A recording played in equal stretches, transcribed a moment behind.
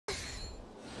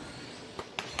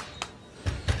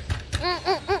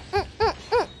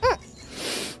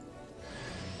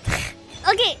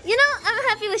Okay, you know, I'm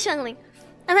happy with Xiangling.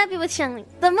 I'm happy with Xiangling.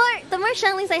 The more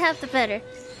Xianglings I have, the better.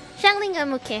 Xiangling,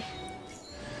 I'm okay.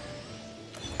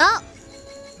 Oh!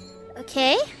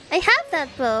 Okay, I have that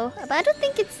bow, but I don't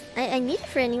think it's... I need it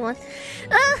for anyone.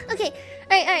 Okay.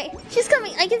 Alright. She's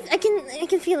coming. I can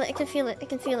feel it. I can feel it.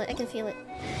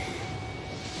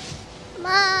 Come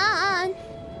on!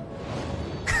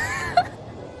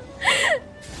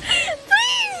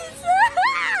 Please!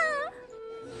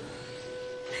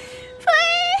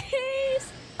 Please!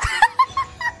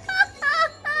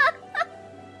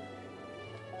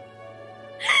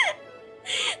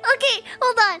 Okay,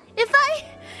 hold on. If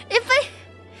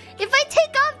I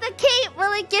take off the cape,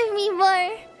 will it give me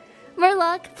more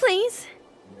luck, please?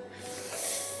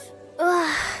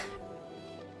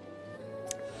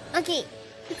 Okay,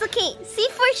 it's okay.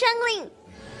 C4 Xiangling.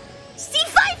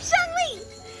 C5 Xiangling.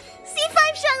 C5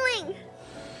 Xiangling.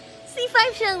 C5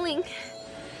 Xiangling.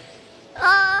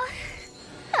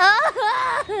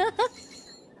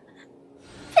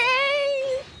 Pain.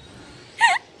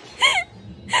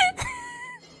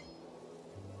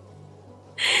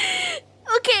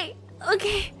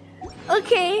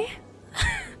 Okay.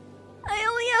 I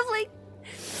only have like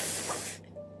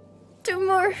 2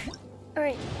 more.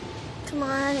 Alright. Come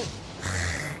on.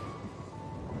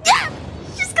 Yeah!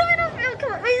 She's coming over. Oh,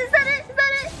 come on. Wait, is that it?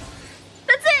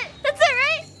 That's it,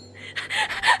 right?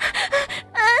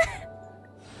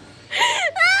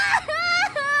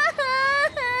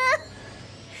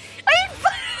 Are you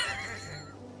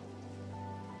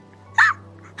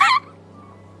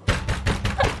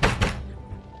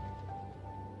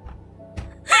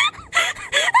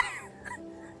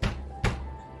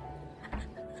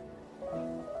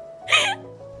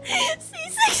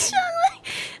C6 Xiangling,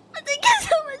 thank you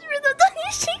so much for the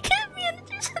donation. Give me an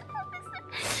additional officer.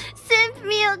 Simp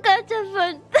meal gotcha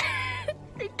fun.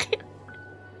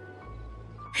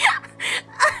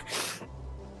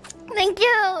 Thank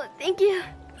you. Thank you.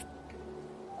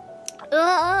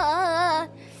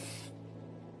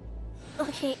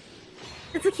 Okay.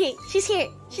 It's okay. She's here.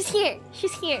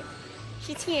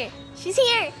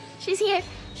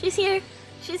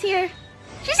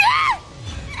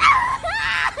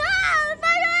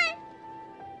 Bye.